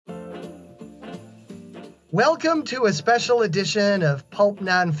Welcome to a special edition of Pulp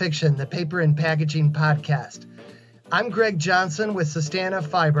Nonfiction, the Paper and Packaging Podcast. I'm Greg Johnson with Sustana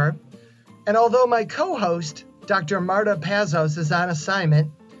Fiber, and although my co-host, Dr. Marta Pazos, is on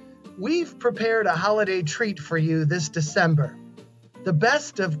assignment, we've prepared a holiday treat for you this December. The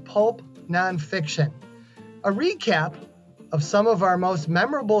best of Pulp Nonfiction, a recap of some of our most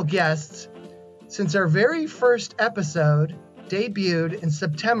memorable guests since our very first episode debuted in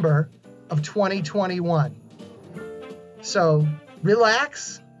September of 2021. So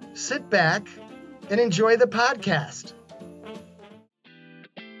relax, sit back, and enjoy the podcast.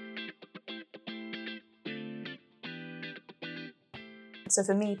 So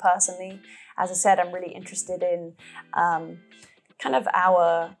for me personally, as I said, I'm really interested in kind of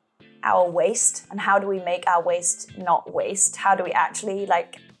our waste and how do we make our waste not waste? How do we actually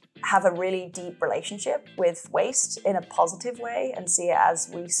have a really deep relationship with waste in a positive way and see it as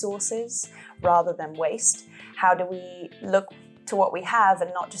resources rather than waste? How do we look to what we have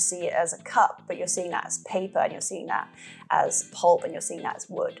and not just see it as a cup, but you're seeing that as paper and you're seeing that as pulp and you're seeing that as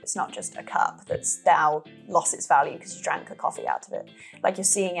wood. It's not just a cup that's now lost its value because you drank the coffee out of it. Like you're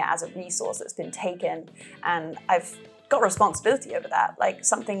seeing it as a resource that's been taken, and I've got responsibility over that. Like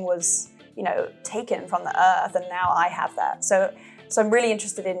something was, taken from the earth and now I have that. So I'm really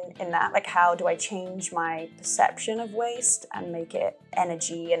interested in that. Like, how do I change my perception of waste and make it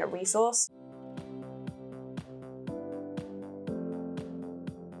energy and a resource?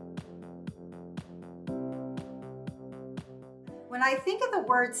 When I think of the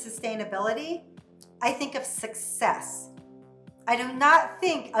word sustainability, I think of success. I do not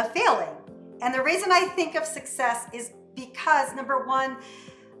think of failing. And the reason I think of success is because, number one,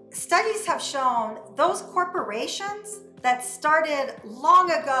 studies have shown those corporations that started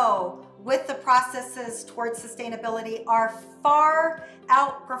long ago with the processes towards sustainability are far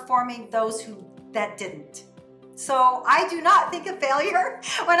outperforming those that didn't. So I do not think of failure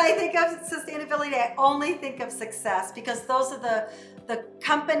when I think of sustainability. I only think of success because those are the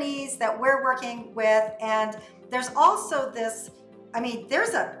companies that we're working with. And there's also this,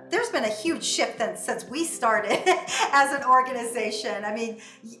 there's been a huge shift since we started as an organization.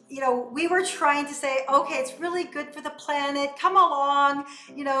 We were trying to say, okay, it's really good for the planet. Come along,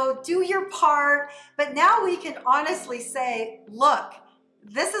 do your part. But now we can honestly say, look,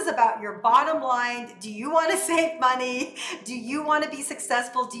 this is about your bottom line. Do you want to save money? Do you want to be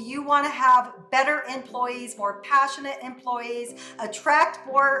successful? Do you want to have better employees, more passionate employees, attract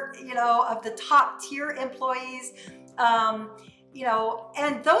more, of the top tier employees?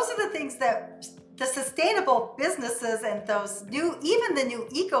 And those are the things that the sustainable businesses and even the new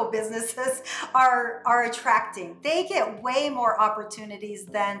eco businesses are attracting. They get way more opportunities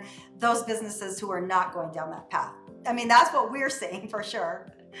than those businesses who are not going down that path. That's what we're seeing for sure.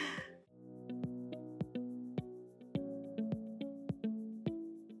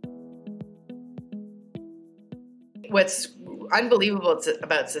 What's unbelievable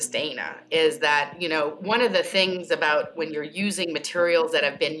about Sustana is that, one of the things about when you're using materials that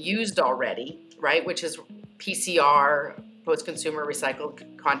have been used already, right, which is PCR, post-consumer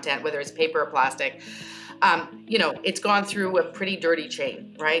recycled content, whether it's paper or plastic, it's gone through a pretty dirty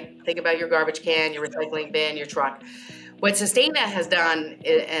chain, right? Think about your garbage can, your recycling bin, your truck. What Sustana has done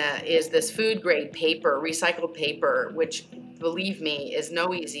is this food grade paper, recycled paper, which, believe me, is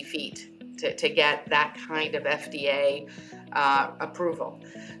no easy feat to get that kind of FDA approval.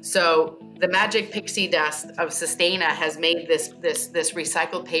 So the magic pixie dust of Sustana has made this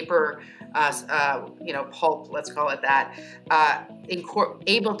recycled paper, pulp, let's call it that,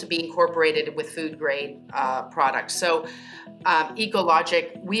 able to be incorporated with food grade products. So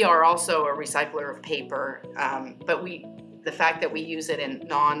EcoLogic, we are also a recycler of paper, but the fact that we use it in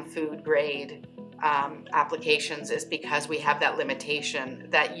non-food grade applications is because we have that limitation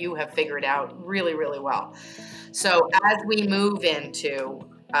that you have figured out really, really well. So as we move into,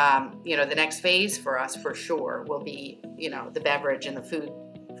 the next phase for us for sure will be, the beverage and the food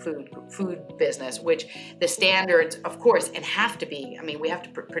business, which the standards, of course, and have to be. We have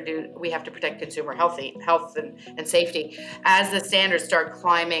to protect consumer health and safety. As the standards start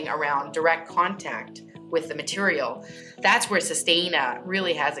climbing around direct contact with the material, that's where Sustana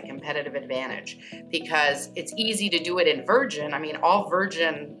really has a competitive advantage, because it's easy to do it in virgin. All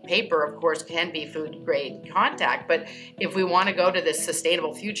virgin paper, of course, can be food grade contact, but if we want to go to this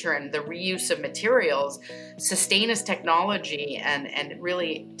sustainable future and the reuse of materials, Sustana's technology and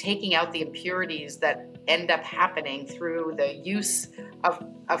really taking out the impurities that end up happening through the use of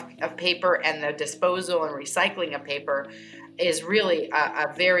paper and the disposal and recycling of paper is really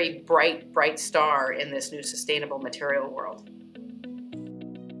a very bright star in this new sustainable material world.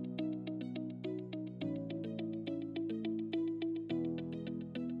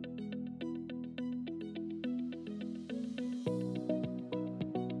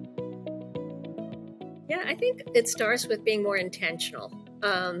 Yeah, I think it starts with being more intentional.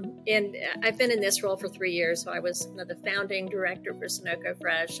 And I've been in this role for 3 years, so I was the founding director for Sunoco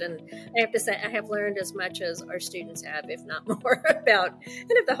Fresh, and I have to say I have learned as much as our students have, if not more, about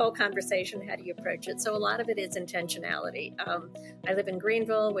kind of the whole conversation. How do you approach it? So a lot of it is intentionality. I live in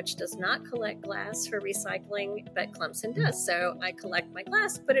Greenville, which does not collect glass for recycling, but Clemson does. So I collect my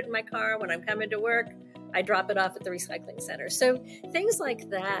glass, put it in my car when I'm coming to work. I drop it off at the recycling center. So things like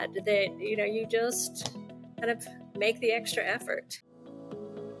that, you just kind of make the extra effort.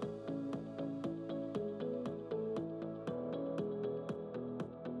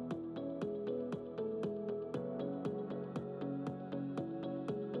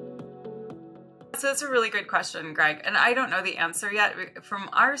 So that's a really good question, Greg. And I don't know the answer yet. From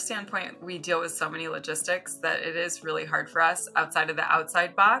our standpoint, we deal with so many logistics that it is really hard for us outside of the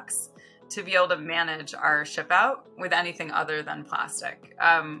outside box to be able to manage our ship out with anything other than plastic.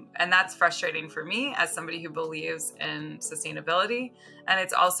 And that's frustrating for me as somebody who believes in sustainability. And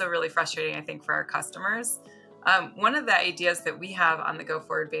it's also really frustrating, I think, for our customers. One of the ideas that we have on the go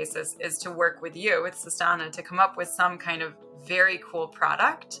forward basis is to work with you, with Sistana, to come up with some kind of very cool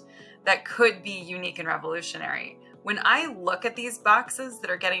product that could be unique and revolutionary. When I look at these boxes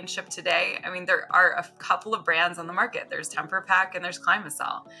that are getting shipped today, I mean, there are a couple of brands on the market. There's Temper Pack and there's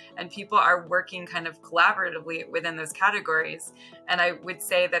Climasol, and people are working kind of collaboratively within those categories. And I would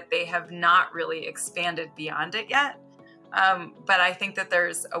say that they have not really expanded beyond it yet. But I think that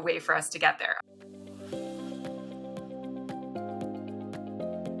there's a way for us to get there.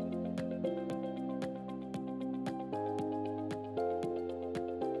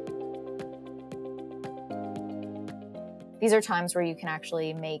 These are times where you can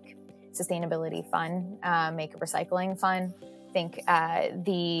actually make sustainability fun, make recycling fun. I think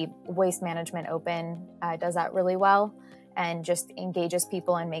the Waste Management Open does that really well and just engages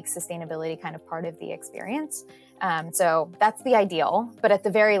people and makes sustainability kind of part of the experience. So that's the ideal, but at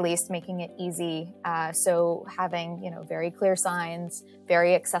the very least, making it easy. So having, very clear signs,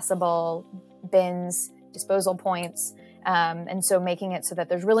 very accessible bins, disposal points. And so making it so that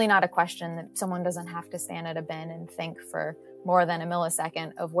there's really not a question that someone doesn't have to stand at a bin and think for more than a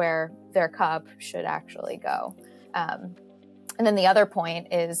millisecond of where their cup should actually go. And then the other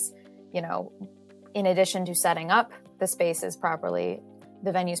point is, in addition to setting up the spaces properly,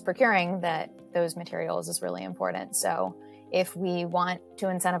 the venue's procuring that those materials is really important. So if we want to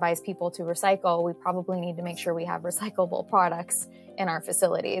incentivize people to recycle, we probably need to make sure we have recyclable products in our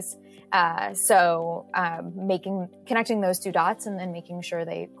facilities. So connecting those two dots and then making sure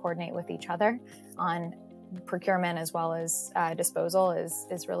they coordinate with each other on procurement as well as disposal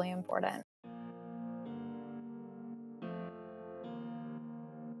is really important.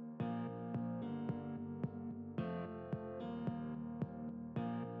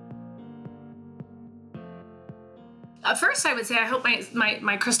 First, I would say I hope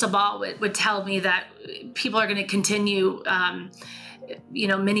my crystal ball would tell me that people are going to continue,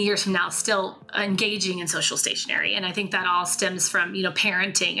 many years from now, still engaging in social stationery. And I think that all stems from,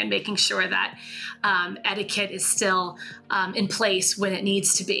 parenting and making sure that etiquette is still in place when it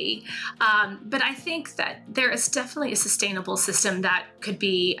needs to be. But I think that there is definitely a sustainable system that could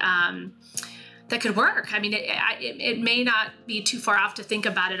be that could work. I mean, it may not be too far off to think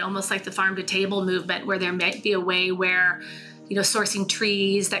about it, almost like the farm to table movement, where there might be a way where, sourcing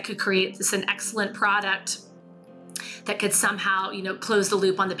trees that could create an excellent product that could somehow, close the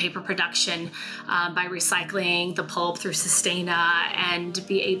loop on the paper production by recycling the pulp through Sistana and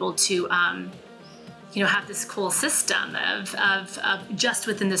be able to, have this cool system of just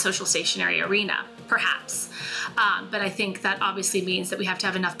within the social stationery arena, perhaps. But I think that obviously means that we have to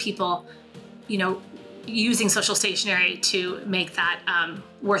have enough people using social stationery to make that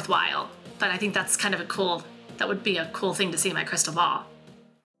worthwhile. But I think that's kind of that would be a cool thing to see in my crystal ball.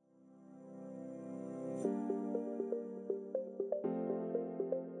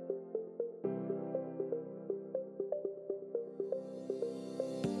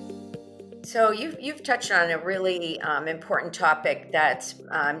 So you've touched on a really important topic that's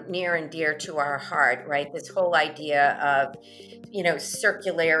near and dear to our heart, right? This whole idea of,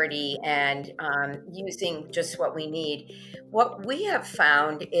 circularity and using just what we need. What we have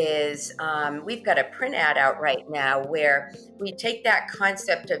found is we've got a print ad out right now where we take that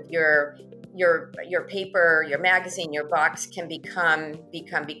concept of your paper, your magazine, your box can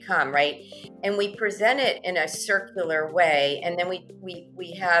become, right? And we present it in a circular way. And then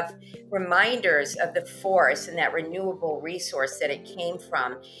we have reminders of the forest and that renewable resource that it came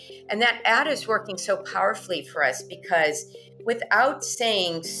from. And that ad is working so powerfully for us because without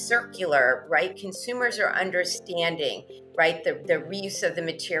saying circular, right, consumers are understanding, right? The reuse of the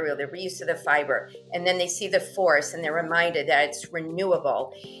material, the reuse of the fiber, and then they see the forest and they're reminded that it's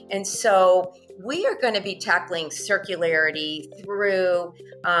renewable. And so we are going to be tackling circularity through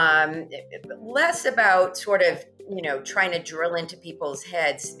less about sort of, trying to drill into people's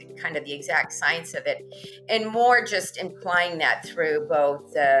heads, kind of the exact science of it, and more just implying that through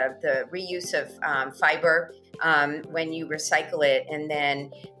both the reuse of fiber when you recycle it, and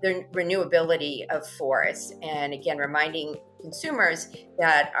then the renewability of forests. And again, reminding consumers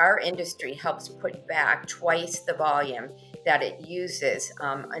that our industry helps put back twice the volume that it uses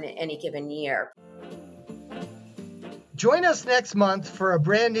in any given year. Join us next month for a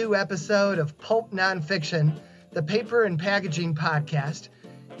brand new episode of Pulp Nonfiction, the Paper and Packaging Podcast.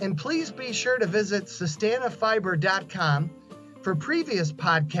 And please be sure to visit SustanaFiber.com for previous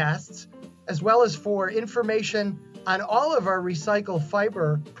podcasts, as well as for information on all of our recycled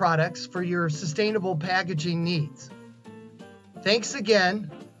fiber products for your sustainable packaging needs. Thanks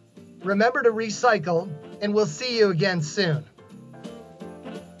again. Remember to recycle, and we'll see you again soon.